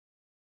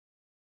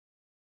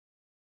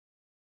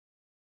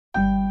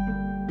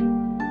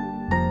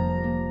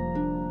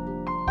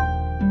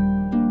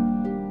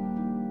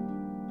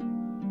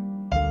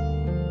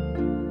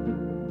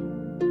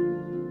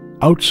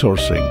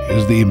Outsourcing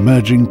is the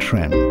emerging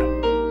trend.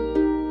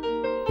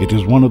 It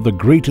is one of the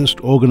greatest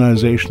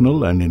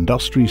organizational and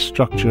industry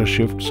structure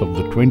shifts of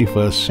the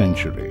 21st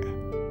century.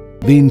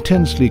 The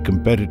intensely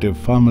competitive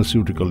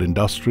pharmaceutical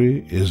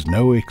industry is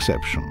no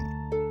exception.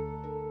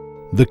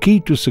 The key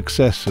to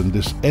success in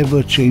this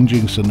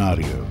ever-changing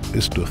scenario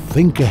is to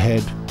think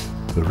ahead,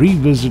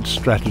 revisit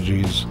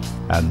strategies,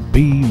 and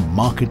be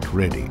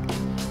market-ready.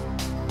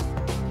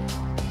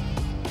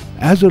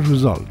 As a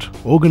result,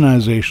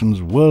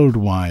 organizations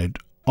worldwide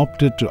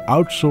opted to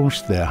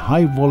outsource their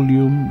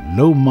high-volume,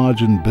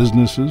 low-margin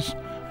businesses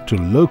to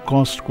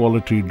low-cost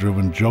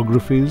quality-driven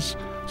geographies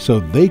so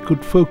they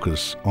could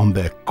focus on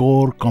their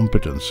core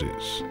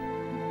competencies.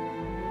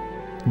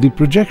 The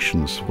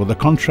projections for the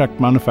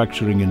contract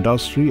manufacturing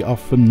industry are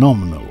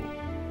phenomenal,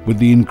 with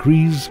the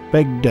increase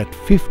pegged at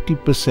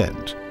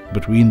 50%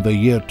 between the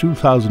year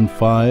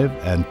 2005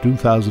 and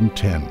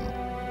 2010.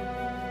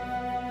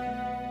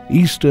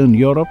 Eastern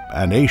Europe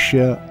and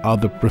Asia are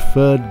the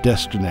preferred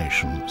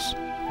destinations,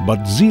 but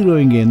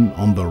zeroing in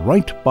on the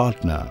right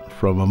partner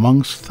from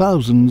amongst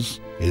thousands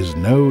is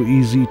no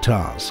easy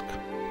task,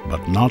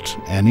 but not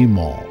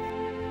anymore.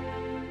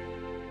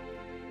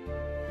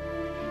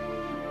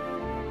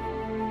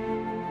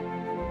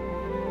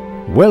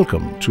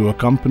 Welcome to a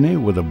company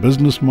with a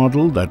business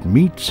model that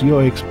meets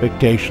your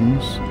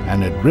expectations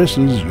and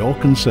addresses your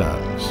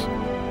concerns.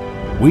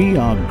 We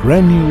are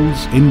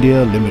Granules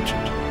India Limited,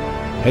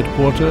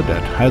 headquartered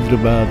at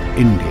Hyderabad,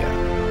 India.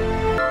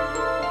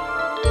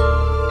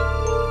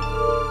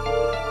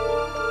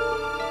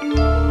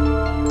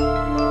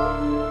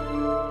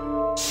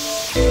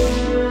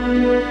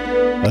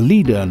 A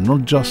leader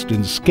not just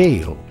in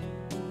scale,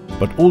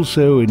 but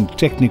also in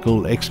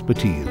technical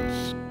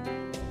expertise.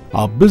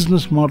 Our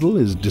business model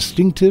is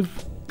distinctive,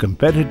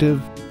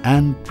 competitive,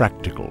 and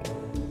practical.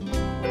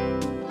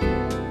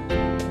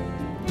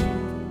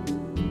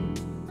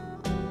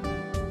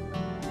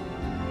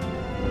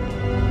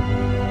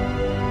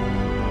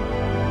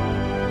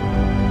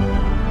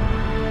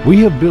 We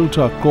have built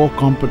our core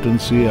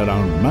competency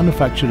around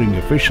manufacturing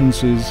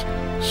efficiencies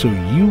so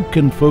you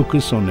can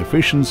focus on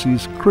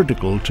efficiencies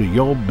critical to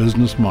your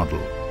business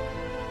model.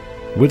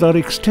 With our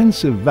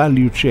extensive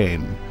value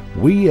chain,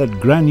 we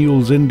at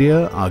Granules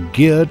India are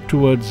geared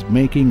towards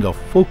making a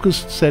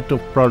focused set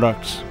of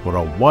products for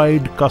a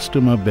wide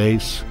customer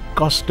base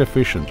cost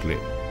efficiently.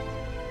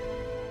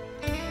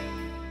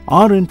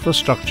 Our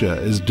infrastructure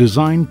is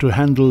designed to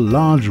handle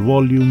large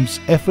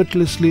volumes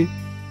effortlessly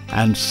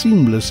and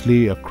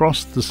seamlessly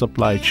across the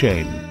supply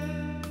chain.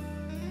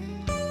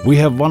 We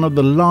have one of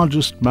the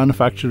largest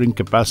manufacturing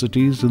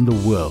capacities in the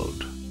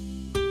world.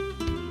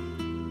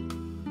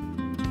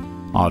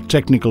 Our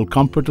technical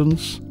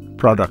competence,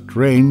 product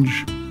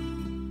range,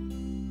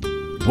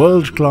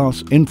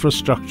 world-class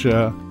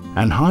infrastructure,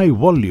 and high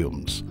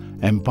volumes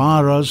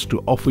empower us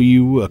to offer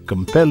you a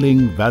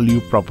compelling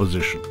value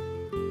proposition.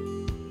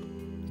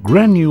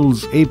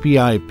 Granules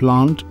API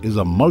plant is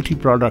a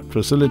multi-product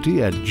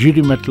facility at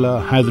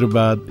Jidimetla,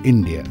 Hyderabad,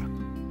 India.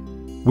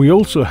 We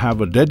also have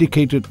a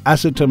dedicated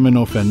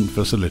acetaminophen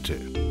facility.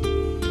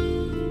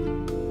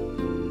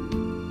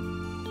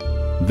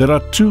 There are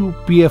 2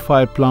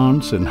 PFI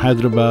plants in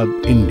Hyderabad,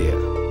 India.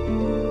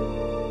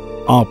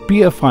 Our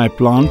PFI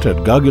plant at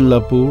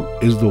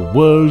Gagillapur is the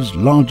world's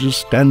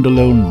largest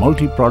standalone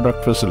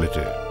multi-product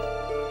facility.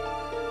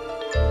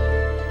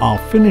 Our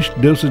finished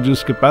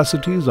dosages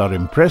capacities are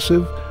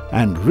impressive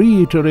and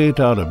reiterate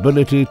our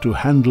ability to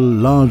handle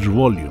large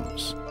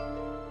volumes.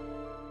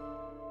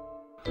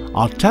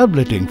 Our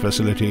tableting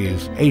facility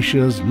is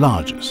Asia's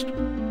largest.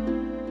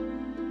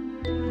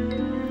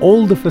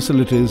 All the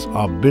facilities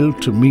are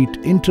built to meet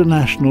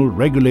international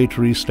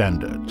regulatory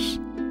standards.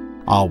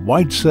 Our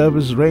wide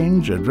service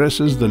range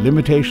addresses the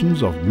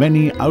limitations of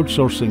many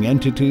outsourcing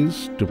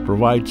entities to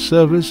provide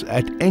service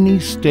at any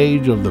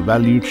stage of the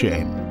value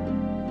chain.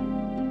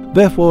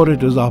 Therefore,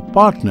 it is our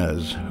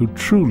partners who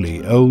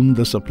truly own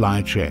the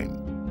supply chain.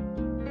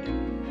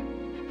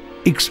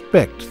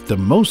 Expect the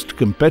most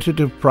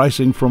competitive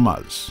pricing from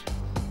us.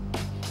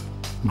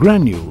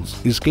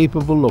 Granules is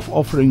capable of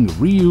offering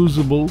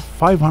reusable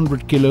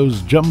 500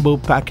 kilos jumbo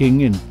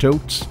packing in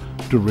totes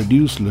to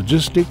reduce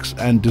logistics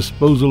and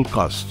disposal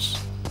costs.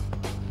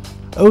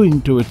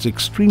 Owing to its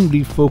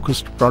extremely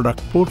focused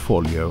product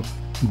portfolio,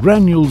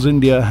 Granules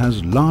India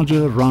has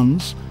larger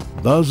runs,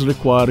 thus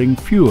requiring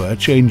fewer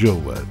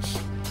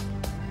changeovers.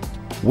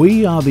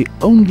 We are the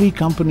only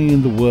company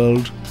in the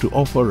world to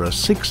offer a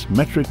 6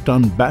 metric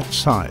ton batch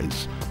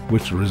size,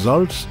 which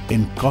results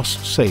in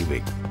cost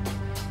saving.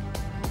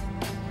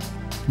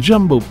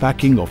 Jumbo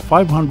packing of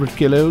 500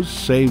 kilos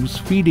saves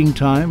feeding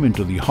time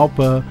into the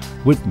hopper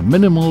with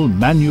minimal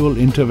manual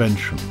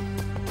intervention.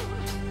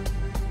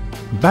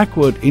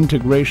 Backward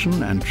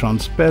integration and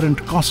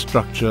transparent cost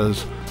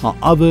structures are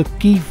other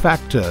key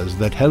factors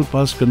that help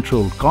us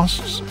control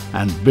costs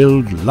and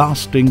build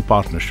lasting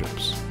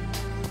partnerships.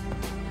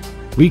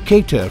 We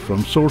cater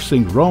from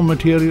sourcing raw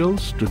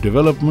materials to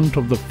development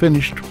of the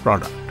finished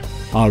product.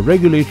 Our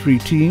regulatory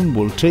team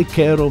will take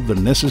care of the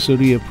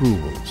necessary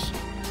approvals.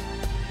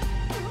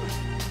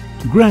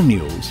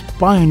 Granules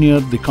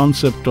pioneered the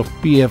concept of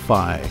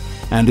PFI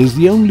and is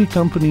the only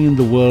company in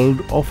the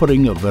world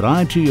offering a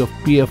variety of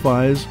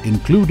PFIs,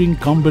 including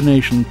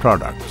combination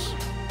products.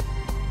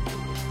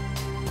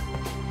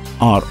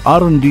 Our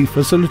R&D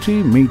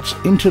facility meets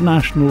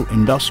international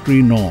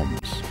industry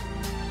norms.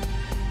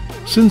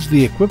 Since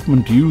the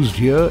equipment used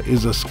here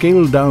is a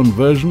scaled-down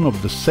version of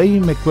the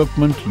same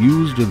equipment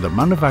used in the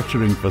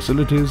manufacturing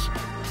facilities,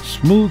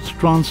 smooth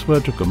transfer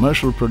to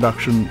commercial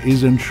production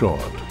is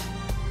ensured.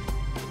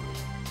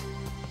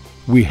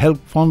 We help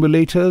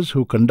formulators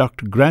who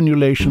conduct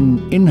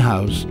granulation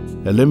in-house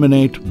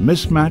eliminate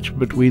mismatch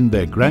between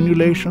their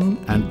granulation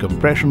and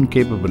compression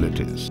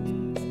capabilities.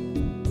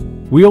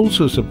 We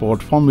also support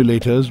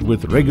formulators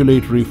with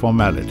regulatory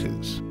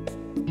formalities.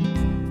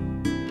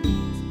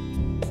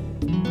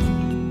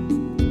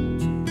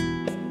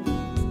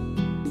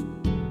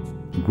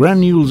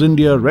 Granules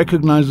India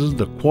recognizes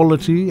the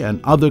quality and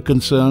other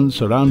concerns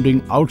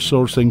surrounding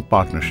outsourcing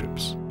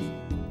partnerships.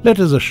 Let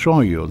us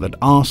assure you that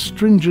our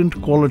stringent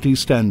quality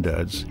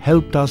standards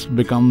helped us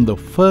become the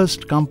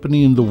first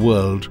company in the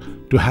world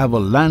to have a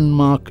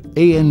landmark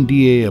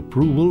ANDA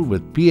approval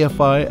with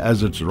PFI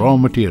as its raw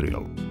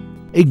material.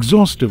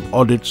 Exhaustive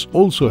audits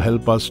also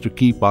help us to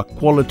keep our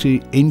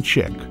quality in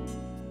check.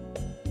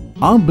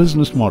 Our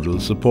business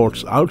model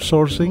supports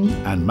outsourcing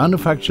and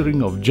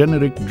manufacturing of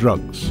generic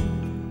drugs.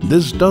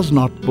 This does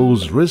not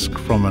pose risk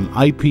from an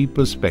IP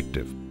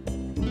perspective.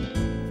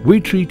 We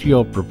treat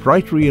your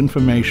proprietary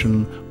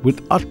information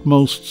with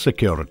utmost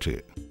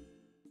security.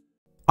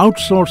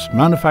 Outsourced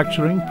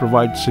manufacturing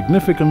provides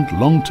significant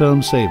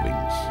long-term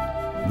savings.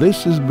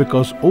 This is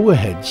because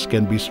overheads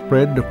can be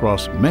spread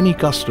across many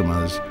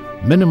customers,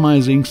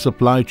 minimizing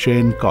supply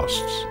chain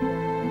costs.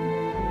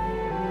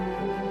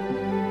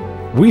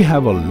 We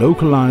have a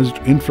localized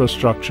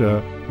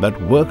infrastructure that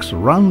works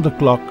round the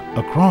clock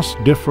across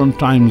different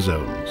time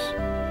zones.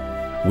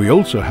 We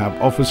also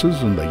have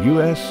offices in the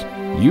US,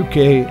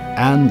 UK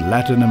and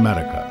Latin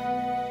America.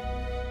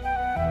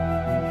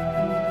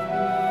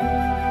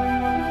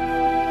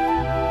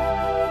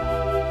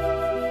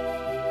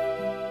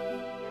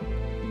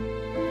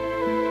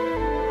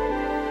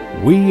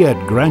 We at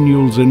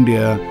Granules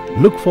India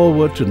look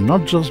forward to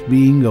not just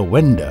being a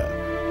vendor,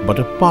 but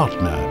a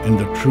partner in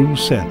the true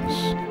sense.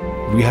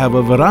 We have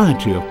a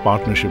variety of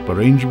partnership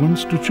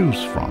arrangements to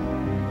choose from.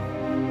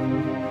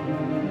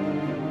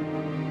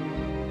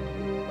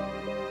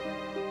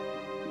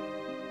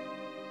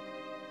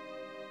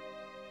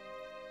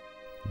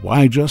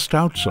 Why just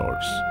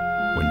outsource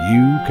when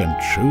you can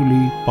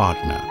truly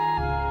partner?